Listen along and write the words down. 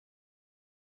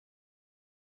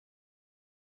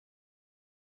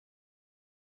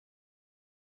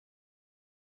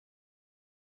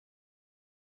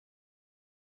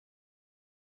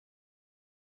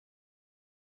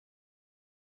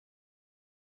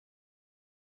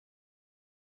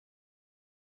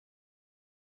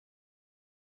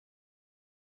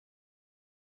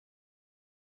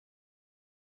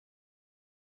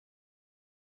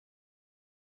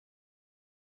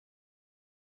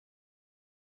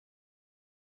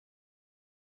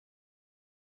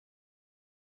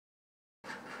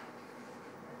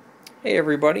Hey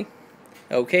everybody.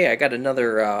 Okay, I got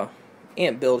another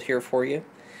amp build here for you.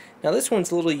 Now this one's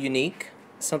a little unique,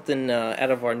 something out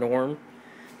of our norm.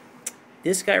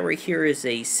 This guy right here is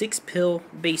a 6-pill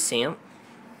bass amp.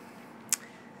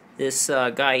 This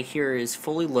guy here is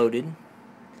fully loaded.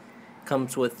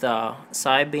 Comes with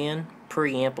sideband,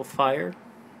 preamplifier,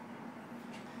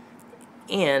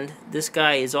 and this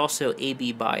guy is also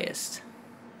AB biased,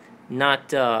 not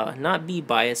B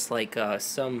biased like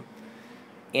some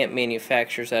amp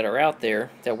manufacturers that are out there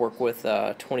that work with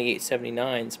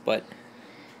 2879s, but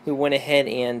we went ahead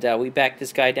and we backed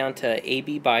this guy down to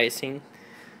AB biasing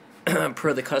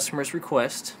per the customer's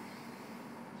request.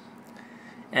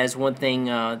 As one thing,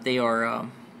 they are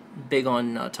big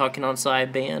on talking on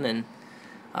sideband and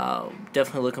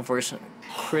definitely looking for a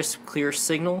crisp, clear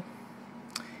signal,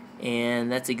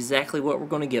 and that's exactly what we're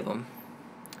going to give them.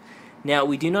 Now,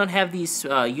 we do not have these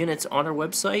units on our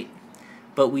website,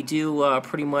 but we do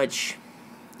pretty much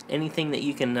anything that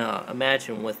you can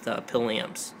imagine with pill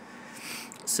amps.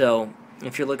 So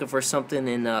if you're looking for something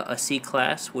in a C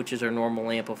class, which is our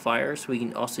normal amplifiers, we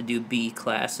can also do B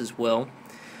class as well.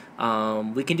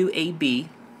 We can do AB,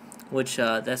 which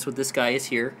that's what this guy is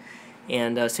here.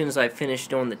 And as soon as I finish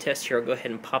doing the test here, I'll go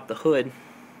ahead and pop the hood,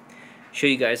 show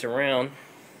you guys around,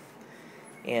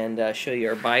 and show you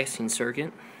our biasing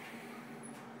circuit.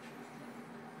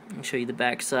 I'll show you the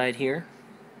back side here.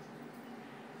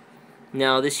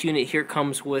 Now this unit here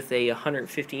comes with a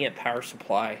 150 amp power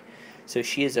supply, so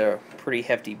she is a pretty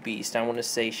hefty beast. I want to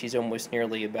say she's almost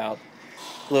nearly about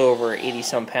a little over 80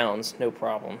 some pounds, no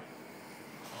problem.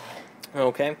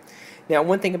 Okay, now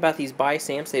one thing about these bias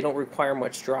amps, they don't require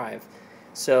much drive,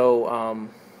 so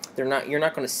you're not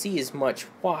going to see as much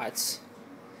watts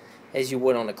as you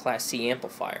would on a Class C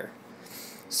amplifier.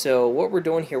 So what we're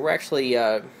doing here, we're actually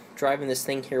driving this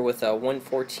thing here with a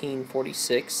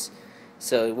 11446.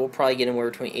 So we'll probably get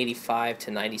anywhere between 85 to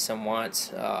 90 some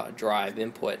watts drive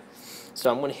input.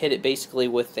 So I'm going to hit it basically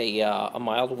with a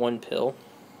mild 1-pill,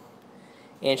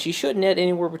 and she should net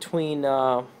anywhere between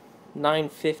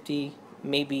 950,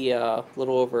 maybe a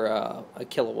little over a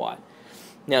kilowatt.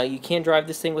 Now you can drive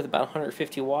this thing with about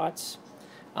 150 watts.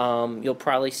 You'll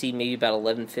probably see maybe about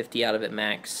 1150 out of it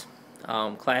max.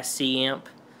 Class C amp,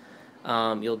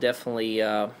 you'll definitely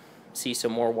see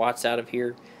some more watts out of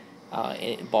here.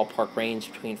 In ballpark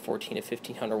range between 14 to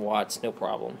 1500 watts, no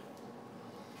problem.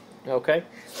 Okay,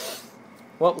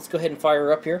 well, let's go ahead and fire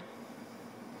her up here.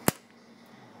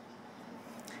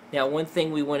 Now, one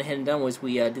thing we went ahead and done was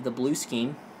we did the blue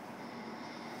scheme.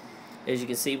 As you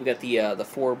can see, we got the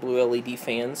 4 blue LED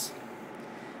fans.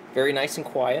 Very nice and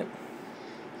quiet.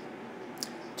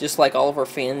 Just like all of our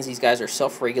fans, these guys are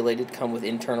self-regulated, come with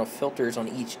internal filters on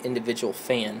each individual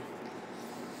fan.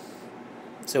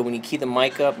 So when you key the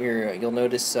mic up, you'll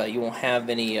notice you won't have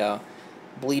any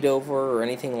bleed over or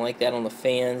anything like that on the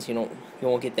fans. You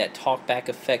won't get that talkback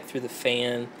effect through the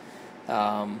fan,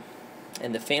 and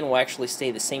the fan will actually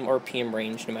stay the same RPM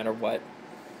range no matter what.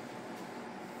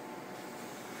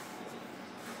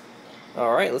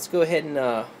 All right, let's go ahead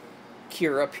and key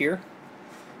her up here.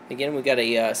 Again, we got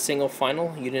a single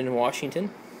final unit in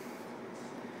Washington,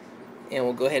 and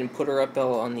we'll go ahead and put her up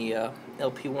on the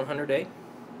LP100A.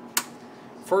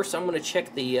 First, I'm going to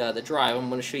check the drive. I'm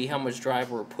going to show you how much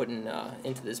drive we're putting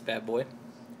into this bad boy.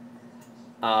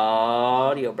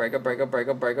 Audio breaker, breaker,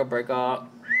 breaker, breaker, breaker. All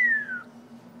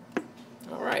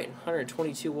right,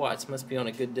 122 watts. Must be on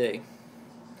a good day.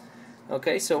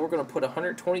 Okay, so we're going to put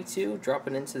 122, drop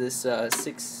it into this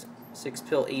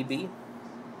 6-pill AB.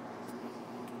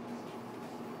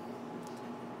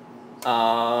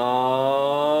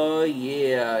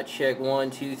 Yeah, check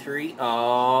 1, 2, 3.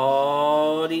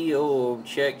 Audio,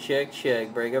 check, check,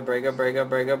 check. Breaker, breaker, breaker,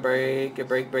 breaker, break,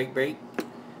 break, break, break.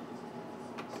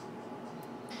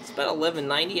 It's about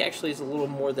 1190. Actually, it's a little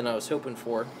more than I was hoping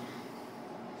for.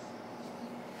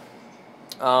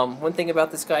 One thing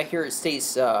about this guy here, it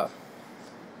stays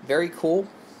very cool.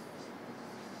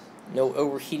 No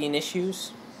overheating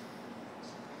issues,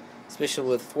 especially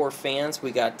with 4 fans. We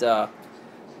got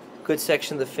good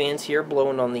section of the fans here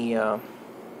blowing on the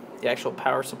actual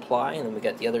power supply, and then we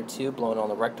got the other 2 blowing on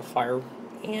the rectifier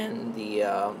and the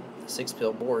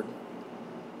 6-pill board.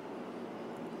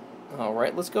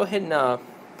 Alright, let's go ahead and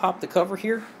pop the cover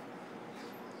here,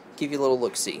 give you a little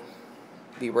look-see.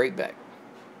 Be right back.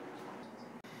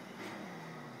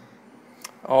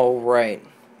 Alright,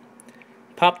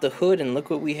 pop the hood and look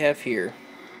what we have here.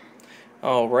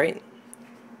 Alright,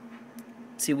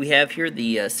 see, we have here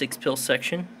the 6-pill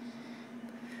section.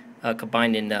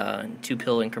 Combined in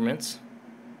 2-pill increments.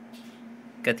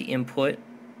 Got the input,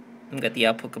 and got the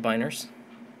output combiners.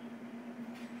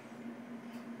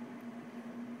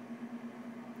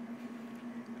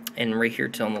 And right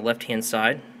here on the left hand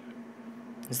side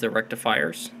is the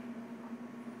rectifiers.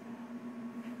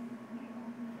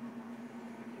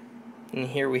 And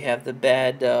here we have the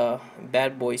bad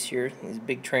boys here, these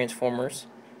big transformers.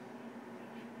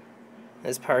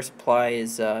 This power supply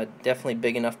is definitely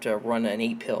big enough to run an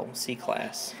 8-pill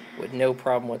C-class with no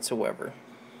problem whatsoever.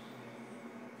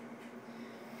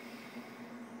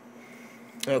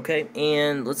 Okay,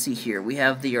 and let's see here. We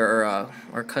have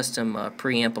our custom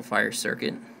preamplifier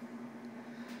circuit.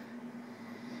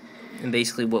 And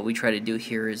basically what we try to do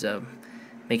here is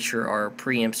make sure our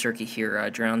preamp circuit here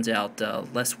drowns out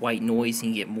less white noise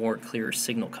and get more clear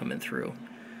signal coming through.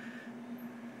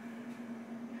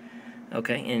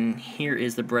 Okay, and here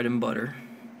is the bread and butter.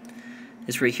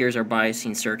 This right here is our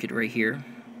biasing circuit right here.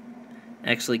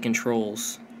 Actually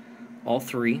controls all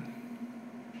three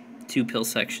 2-pill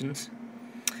sections.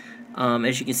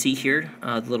 As you can see here,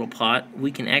 the little pot, we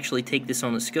can actually take this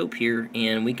on the scope here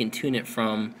and we can tune it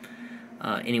from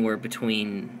anywhere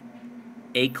between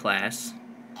A class,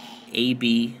 A,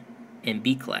 B, and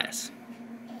B class.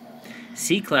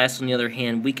 C class, on the other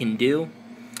hand, we can do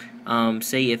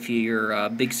say if you're a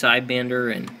big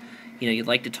sidebander and you'd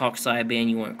like to talk sideband,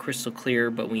 you want crystal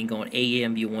clear, but when you go on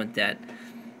AM you want that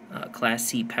class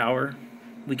C power,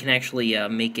 we can actually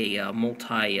make a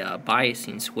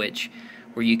multi-biasing switch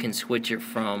where you can switch it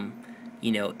from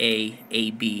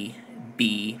A, B,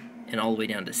 B, and all the way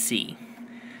down to C.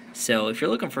 So if you're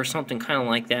looking for something kind of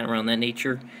like that, around that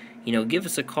nature, give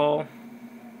us a call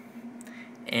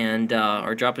and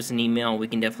or drop us an email. We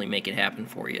can definitely make it happen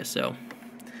for you. So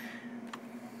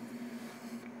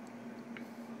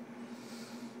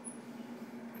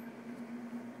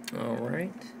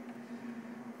alright.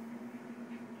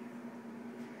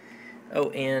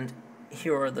 Oh, and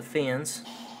here are the fans.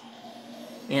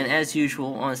 And as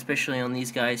usual, especially on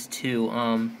these guys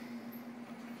too,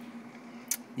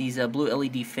 these blue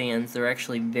LED fans, they're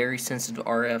actually very sensitive to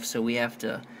RF, so we have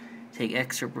to take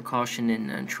extra precaution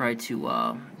and try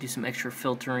to do some extra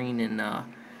filtering, and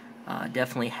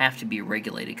definitely have to be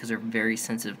regulated because they're very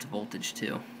sensitive to voltage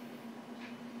too.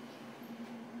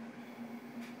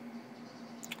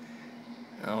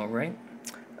 Alright.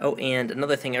 Oh, and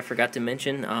another thing I forgot to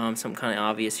mention, something kind of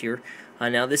obvious here.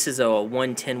 Now this is a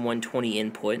 110, 120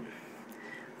 input.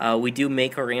 We do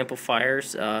make our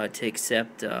amplifiers to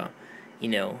accept,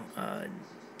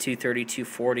 230,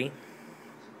 240.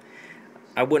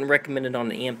 I wouldn't recommend it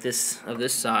on an amp of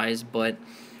this size, but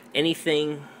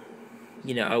anything,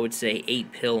 I would say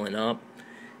 8-pill and up,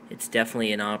 it's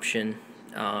definitely an option.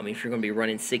 If you're going to be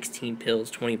running 16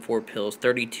 pills, 24 pills,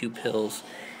 32 pills,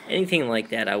 anything like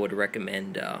that, I would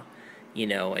recommend, a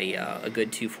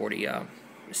good 240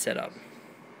 setup.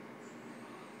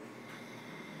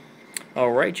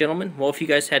 Alright, gentlemen. Well, if you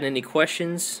guys had any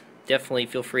questions, definitely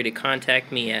feel free to contact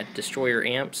me at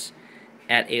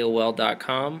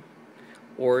destroyeramps@aol.com,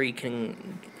 or you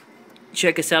can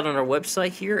check us out on our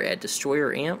website here at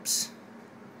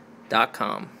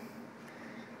destroyeramps.com.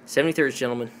 73rds,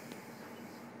 gentlemen.